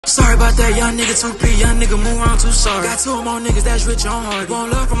Sorry about that, young nigga 2P, young nigga move around too sorry. Got two more niggas that's rich on hard. Want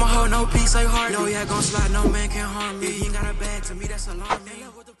love from a hoe, no peace, ain't hard. No, yeah, gon' slide, no man can harm me. You ain't got a bag to me, that's alarming.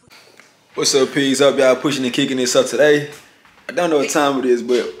 What's up, P's? Up, y'all pushing and kicking this up today. I don't know what time it is,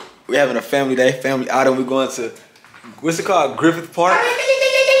 but we're having a family day, family outing. We're going to, what's it called, Griffith Park?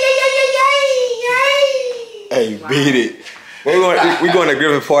 Hey, beat it. We're going to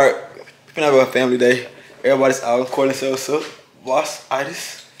Griffith Park. We're gonna have a family day. Everybody's out, calling themselves up. Boss,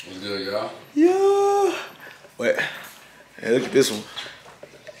 Itis. What's good, y'all? Yeah. Wait. Hey, look at this one.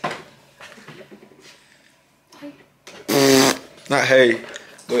 Not hey,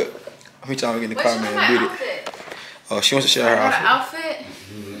 but I'm trying to get in the car, man, and beat it. Oh, she wants to share her outfit.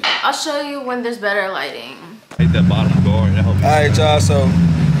 I'll show you when there's better lighting. Take that bottom door and help you. Alright, y'all, so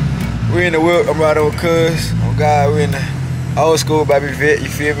we're in the whip. I'm riding with Cuz. Oh God, we're in the old school baby vet, you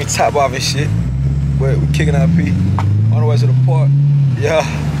feel me? Top off and shit. But we kicking out P on the way to the park. Yeah,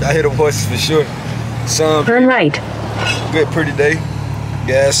 I hear the voices for sure. Turn right. Good, pretty day.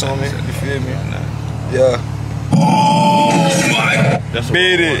 Gas on me, you feel me? Yeah. Oh my!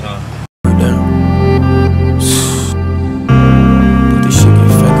 Beat it. Put this shit get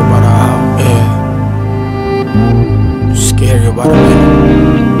fake about our out. Yeah. Scary about it, man.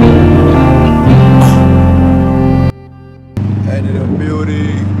 Hey, the beauty.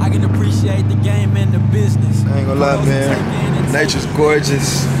 I can appreciate the game and the business. I ain't gonna lie, man. Nature's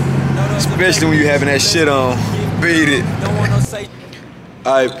gorgeous. Especially when you having that shit on. Beat it.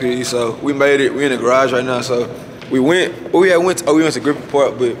 Alright, P, so we made it. We in the garage right now, so we went to Griffith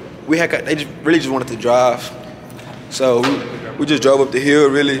Park, but they just wanted to drive. So we just drove up the hill,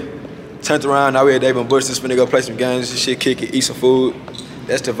 really, turned around. Now we at Dave & Buster's, finna go play some games and shit, kick it, eat some food.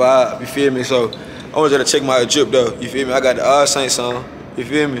 That's the vibe, you feel me? So I wanted to check my drip though, you feel me? I got the All Saints on, you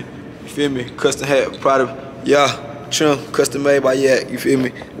feel me? You feel me? Custom hat, proud of, yeah, trim, custom made by YACK, you feel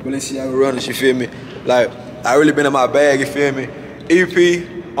me? Balenciaga runners, you feel me? Like, I really been in my bag, you feel me? EP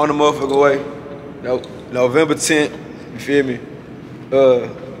on the motherfucking way. Nope. November 10th, you feel me?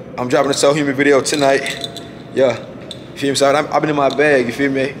 I'm dropping a So Human video tonight. Yeah, you feel me? So I've been in my bag, you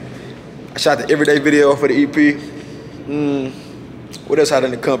feel me? I shot the everyday video for the EP. What else I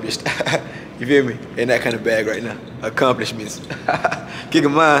done accomplished? You feel me? In that kind of bag right now. Accomplishments.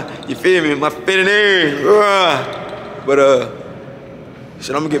 Kicking mine, you feel me? My fitting in. But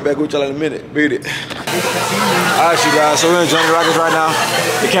shit, I'm gonna get back with y'all in a minute. Beat it. Alright, you guys, so we're in Johnny Rockets right now.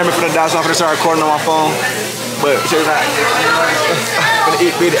 The camera finna die, so I'm finna start recording on my phone. But shit's not. Finna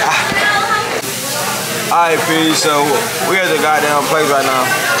eat, beat it. Alright, P, so we at the goddamn place right now.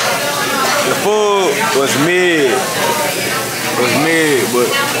 The food was mid. It was mid, but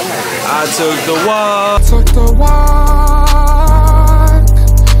I took the walk.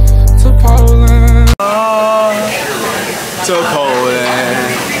 To Poland. To Poland.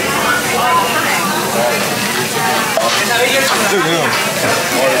 Look at him.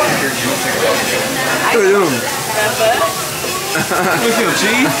 Look at him. Look at him,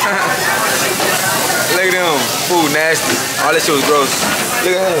 cheese. Look at him. Food nasty. All that shit was gross.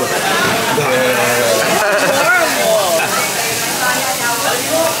 Look at him.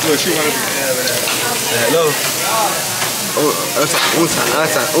 Look, she wanted to hello. Oh, unta.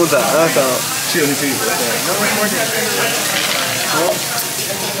 Chill, let me see.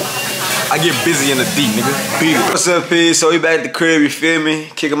 I get busy in the deep, nigga. Beat it. What's up, P? So we back at the crib, you feel me?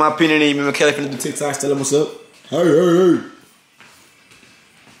 Kicking my pin in it. Remember Kelly finna do TikToks, tell him what's up. Hey.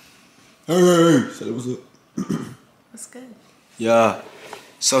 Hey. Tell him what's up. What's good? Yeah.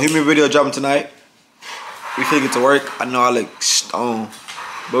 So human video dropping tonight. We finna get to work. I know I look stoned,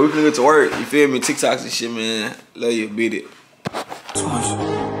 but we finna get to work. You feel me? TikToks and shit, man. Love you, beat it.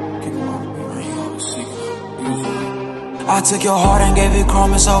 I took your heart and gave it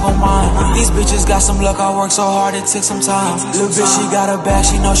crumbs over mine. These bitches got some luck, I worked so hard, it took some time. Little bitch, she got a bag,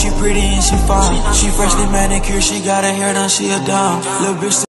 she know she pretty and she fine. She freshly manicured, she got her hair done, she a dime. Little bitch.